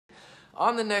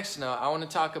On the next note, I want to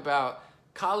talk about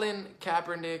Colin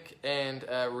Kaepernick and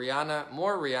Rihanna.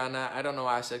 More Rihanna. I don't know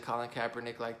why I said Colin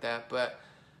Kaepernick like that, but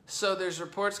so there's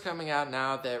reports coming out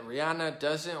now that Rihanna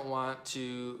doesn't want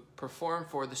to perform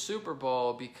for the Super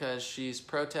Bowl because she's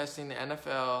protesting the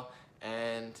NFL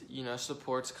and, you know,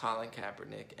 supports Colin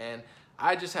Kaepernick. And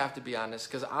I just have to be honest,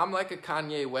 because I'm like a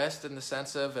Kanye West in the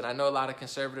sense of, and I know a lot of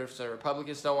conservatives and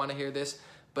Republicans don't want to hear this,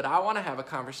 but I want to have a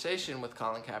conversation with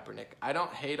Colin Kaepernick. I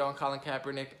don't hate on Colin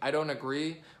Kaepernick. I don't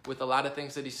agree with a lot of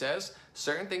things that he says.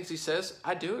 Certain things he says,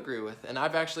 I do agree with. And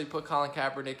I've actually put Colin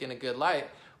Kaepernick in a good light,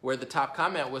 where the top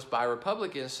comment was by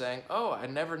Republicans saying, oh, I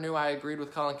never knew I agreed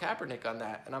with Colin Kaepernick on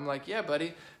that. And I'm like, yeah,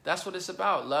 buddy, that's what it's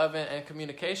about. Love and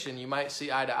communication. You might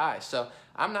see eye to eye. So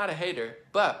I'm not a hater,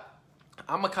 but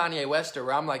I'm a Kanye Wester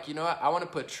where I'm like, you know what? I want to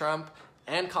put Trump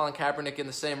and Colin Kaepernick in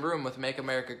the same room with Make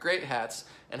America Great hats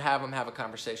and have them have a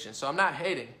conversation. So I'm not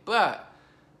hating. But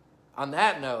on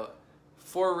that note,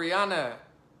 for Rihanna,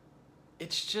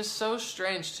 it's just so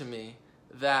strange to me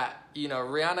that, you know,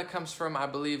 Rihanna comes from, I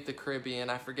believe, the Caribbean.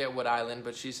 I forget what island,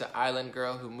 but she's an island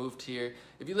girl who moved here.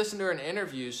 If you listen to her in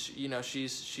interviews, you know,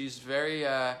 she's very,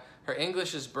 her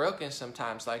English is broken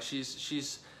sometimes. Like,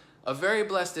 she's a very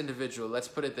blessed individual, let's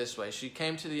put it this way. She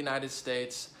came to the United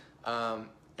States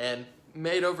and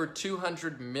made over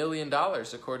 $200 million,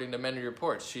 according to many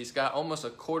reports. She's got almost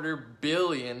 $250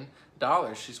 million.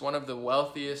 She's one of the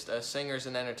wealthiest singers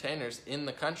and entertainers in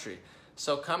the country.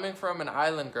 So coming from an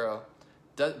island girl,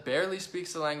 barely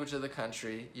speaks the language of the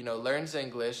country, you know, learns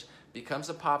English, becomes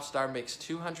a pop star, makes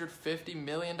 $250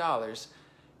 million.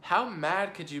 How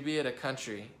mad could you be at a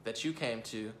country that you came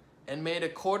to and made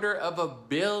 $250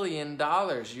 million?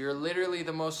 You're literally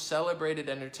the most celebrated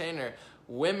entertainer.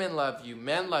 Women love you,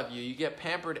 men love you, you get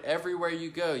pampered everywhere you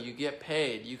go, you get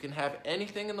paid, you can have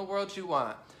anything in the world you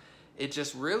want. It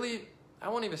just really, I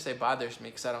won't even say bothers me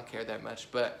because I don't care that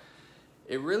much, but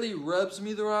it really rubs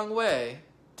me the wrong way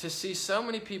to see so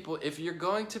many people. If you're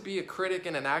going to be a critic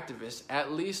and an activist,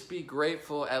 at least be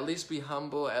grateful, at least be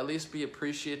humble, at least be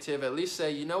appreciative, at least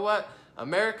say, you know what?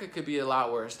 America could be a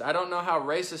lot worse. I don't know how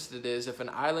racist it is if an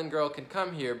island girl can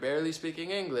come here barely speaking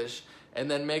English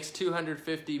and then makes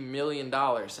 $250 million.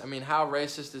 I mean, how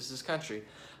racist is this country?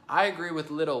 I agree with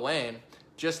Lil Wayne,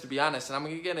 just to be honest, and I'm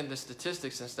going to get into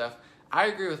statistics and stuff. I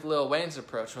agree with Lil Wayne's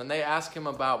approach. When they ask him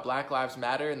about Black Lives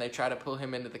Matter and they try to pull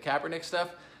him into the Kaepernick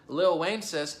stuff, Lil Wayne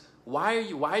says, why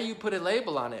you put a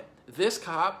label on it? This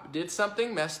cop did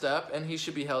something messed up and he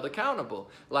should be held accountable.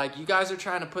 Like, you guys are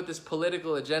trying to put this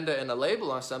political agenda and a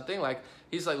label on something. Like,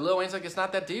 he's like, Lil Wayne's like, it's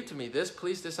not that deep to me. This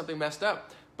police did something messed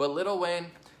up. But Lil Wayne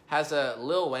has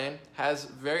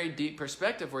very deep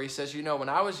perspective where he says, you know, when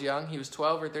I was young, he was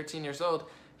 12 or 13 years old,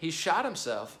 he shot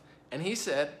himself. And he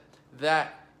said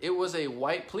that it was a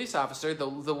white police officer.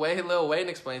 The way Lil Wayne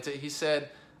explains it, he said,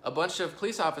 a bunch of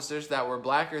police officers that were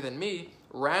blacker than me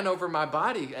ran over my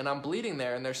body and I'm bleeding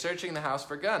there and they're searching the house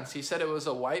for guns. He said it was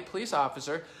a white police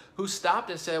officer who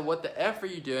stopped and said, what the F are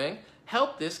you doing?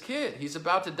 Help this kid. He's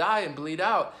about to die and bleed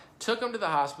out. Took him to the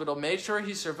hospital, made sure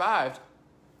he survived.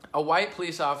 A white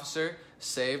police officer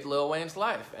saved Lil Wayne's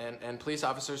life, and police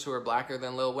officers who are blacker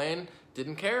than Lil Wayne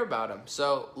didn't care about him.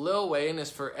 So Lil Wayne is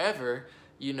forever,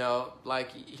 you know, like,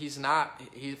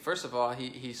 first of all,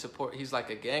 he's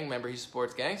like a gang member, he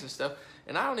supports gangs and stuff,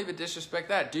 and I don't even disrespect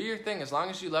that. Do your thing. As long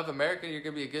as you love America, you're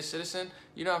gonna be a good citizen.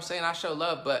 You know what I'm saying? I show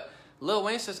love. But Lil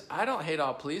Wayne says, I don't hate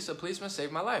all police. A policeman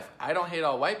saved my life. I don't hate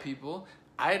all white people.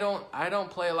 I don't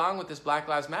play along with this Black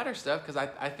Lives Matter stuff because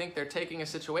I think they're taking a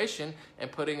situation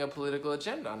and putting a political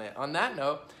agenda on it. On that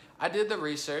note, I did the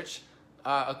research.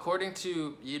 According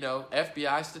to, you know,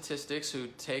 FBI statistics who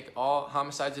take all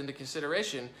homicides into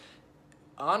consideration,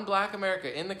 on Black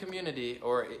America, in the community,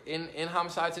 or in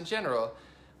homicides in general,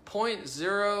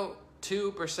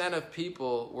 0.02% of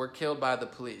people were killed by the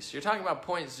police. You're talking about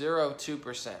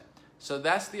 0.02%. So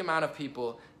that's the amount of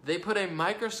people. They put a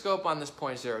microscope on this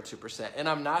 0.02%. And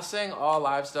I'm not saying all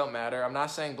lives don't matter. I'm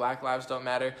not saying black lives don't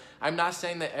matter. I'm not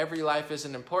saying that every life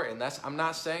isn't important. I'm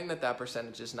not saying that that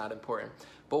percentage is not important.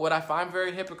 But what I find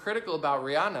very hypocritical about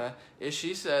Rihanna is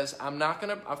she says, I'm not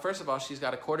going to, first of all, she's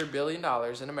got $250 million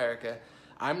in America.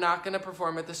 I'm not going to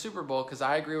perform at the Super Bowl because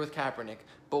I agree with Kaepernick.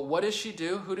 But what does she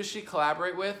do? Who does she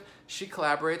collaborate with? She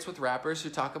collaborates with rappers who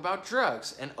talk about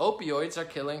drugs. And opioids are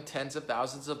killing tens of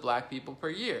thousands of black people per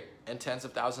year and tens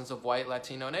of thousands of white,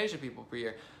 Latino, and Asian people per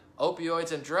year.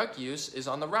 Opioids and drug use is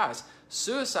on the rise.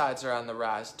 Suicides are on the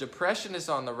rise. Depression is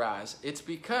on the rise. It's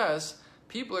because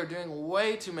people are doing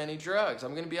way too many drugs.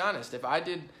 I'm going to be honest. If I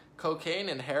did cocaine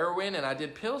and heroin and I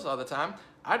did pills all the time,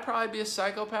 I'd probably be a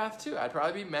psychopath too. I'd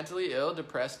probably be mentally ill,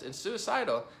 depressed, and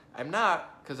suicidal. I'm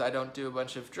not, because I don't do a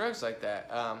bunch of drugs like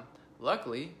that.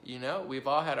 Luckily, you know, we've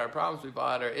all had our problems, we've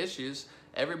all had our issues.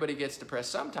 Everybody gets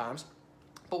depressed sometimes.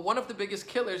 But one of the biggest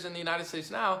killers in the United States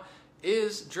now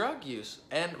is drug use.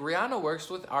 And Rihanna works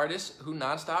with artists who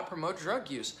nonstop promote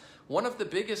drug use. One of the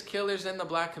biggest killers in the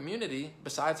black community,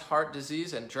 besides heart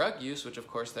disease and drug use, which of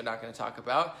course they're not going to talk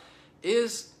about,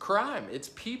 is crime. It's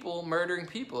people murdering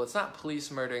people. It's not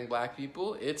police murdering black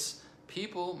people. It's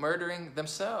people murdering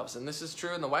themselves. And this is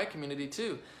true in the white community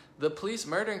too. The police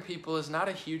murdering people is not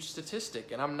a huge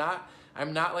statistic. And I'm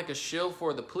not like a shill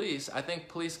for the police. I think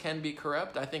police can be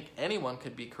corrupt. I think anyone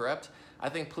could be corrupt. I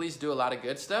think police do a lot of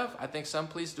good stuff. I think some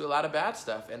police do a lot of bad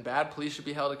stuff, and bad police should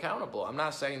be held accountable. I'm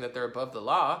not saying that they're above the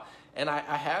law, and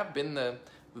I have been the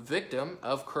victim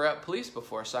of corrupt police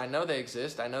before, so I know they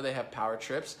exist. I know they have power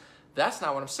trips. That's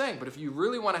not what I'm saying, but if you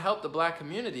really want to help the black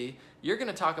community, you're going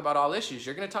to talk about all issues.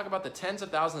 You're going to talk about the tens of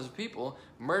thousands of people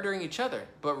murdering each other,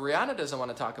 but Rihanna doesn't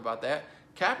want to talk about that.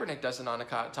 Kaepernick doesn't want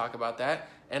to talk about that,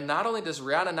 and not only does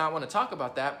Rihanna not want to talk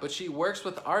about that, but she works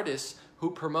with artists who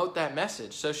promote that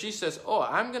message. So she says, oh,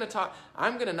 I'm going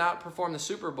to not perform the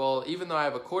Super Bowl even though I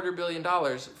have $250 million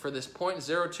for this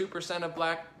 0.02% of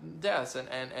black deaths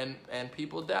and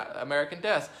people American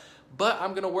deaths. But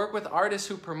I'm going to work with artists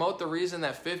who promote the reason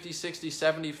that 50, 60,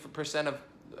 70% of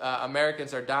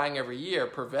Americans are dying every year,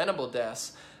 preventable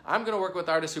deaths. I'm going to work with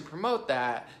artists who promote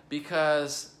that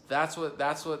because that's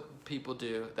what people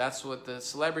do. That's what the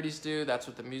celebrities do. That's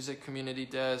what the music community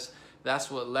does.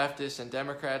 That's what leftists and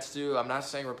Democrats do. I'm not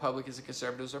saying Republicans and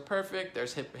conservatives are perfect.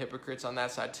 There's hypocrites on that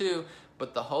side too.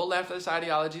 But the whole leftist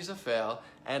ideology is a fail.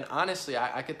 And honestly,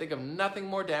 I could think of nothing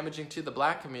more damaging to the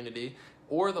black community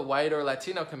or the white or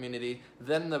Latino community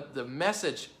than the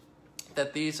message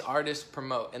that these artists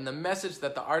promote. And the message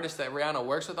that the artists that Rihanna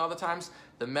works with all the times,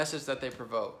 the message that they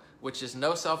promote, which is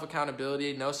no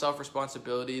self-accountability, no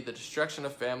self-responsibility, the destruction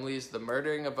of families, the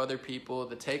murdering of other people,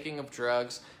 the taking of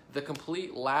drugs, the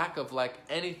complete lack of like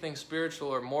anything spiritual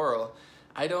or moral.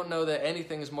 I don't know that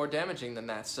anything is more damaging than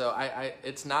that. So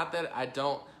it's not that I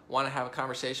don't want to have a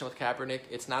conversation with Kaepernick.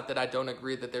 It's not that I don't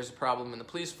agree that there's a problem in the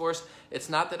police force. It's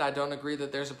not that I don't agree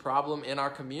that there's a problem in our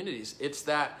communities. It's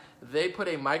that they put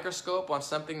a microscope on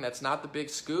something that's not the big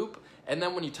scoop, and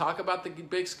then when you talk about the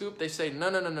big scoop, they say, no.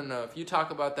 If you talk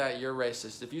about that, you're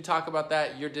racist. If you talk about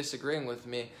that, you're disagreeing with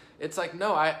me. It's like,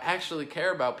 no, I actually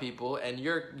care about people, and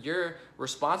you're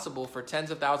responsible for tens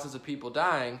of thousands of people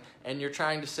dying, and you're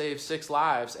trying to save 6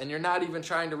 lives, and you're not even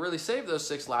trying to really save those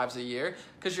 6 lives a year,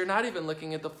 because you're not even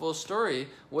looking at the full story,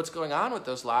 what's going on with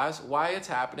those lives, why it's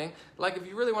happening. Like, if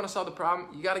you really want to solve the problem,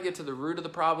 you got to get to the root of the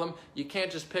problem. You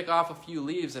can't just pick off a few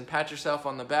leaves and pat yourself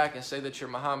on the back and say that you're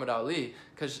Muhammad Ali,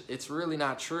 because it's really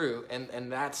not true,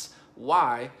 and that's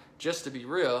why, just to be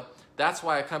real, that's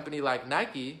why a company like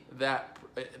Nike that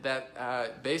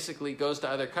basically goes to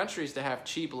other countries to have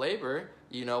cheap labor,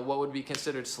 you know, what would be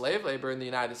considered slave labor in the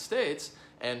United States,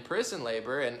 and prison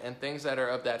labor and things that are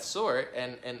of that sort,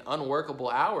 and unworkable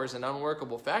hours and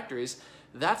unworkable factories.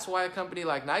 That's why a company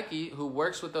like Nike, who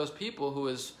works with those people, who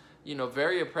is, you know,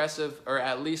 very oppressive, or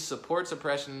at least supports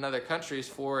oppression in other countries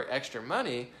for extra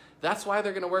money, that's why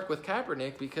they're going to work with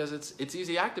Kaepernick, because it's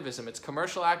easy activism. It's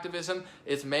commercial activism.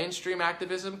 It's mainstream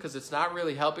activism, because it's not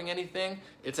really helping anything.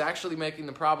 It's actually making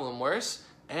the problem worse.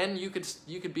 And you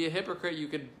could be a hypocrite. You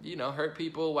could, you know, hurt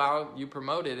people while you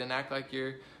promote it and act like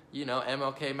you're, you know,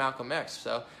 MLK, Malcolm X.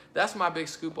 So that's my big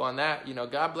scoop on that. You know,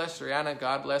 God bless Rihanna.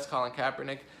 God bless Colin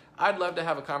Kaepernick. I'd love to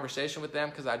have a conversation with them,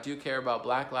 because I do care about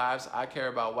black lives. I care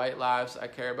about white lives. I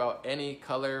care about any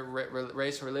color,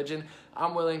 race, religion.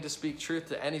 I'm willing to speak truth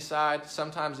to any side.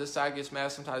 Sometimes this side gets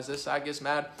mad. Sometimes this side gets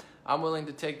mad. I'm willing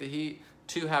to take the heat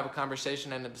to have a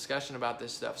conversation and a discussion about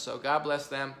this stuff. So God bless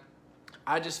them.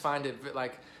 I just find it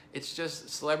like, it's just,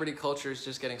 celebrity culture is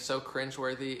just getting so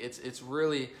cringeworthy. It's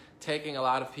really taking a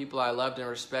lot of people I loved and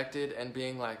respected and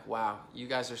being like, wow, you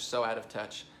guys are so out of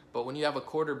touch. But when you have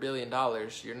 $250 million,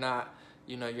 you're not,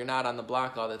 you know, you're not on the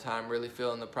block all the time really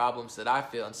feeling the problems that I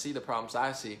feel and see the problems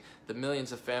I see. The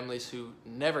millions of families who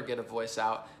never get a voice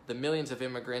out, the millions of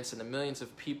immigrants and the millions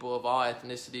of people of all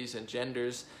ethnicities and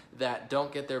genders that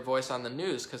don't get their voice on the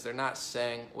news because they're not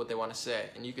saying what they want to say.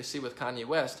 And you can see with Kanye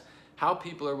West how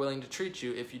people are willing to treat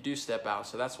you if you do step out.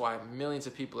 So that's why millions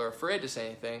of people are afraid to say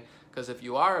anything, because if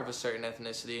you are of a certain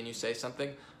ethnicity and you say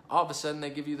something, all of a sudden they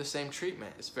give you the same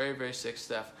treatment. It's very, very sick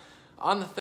stuff. On the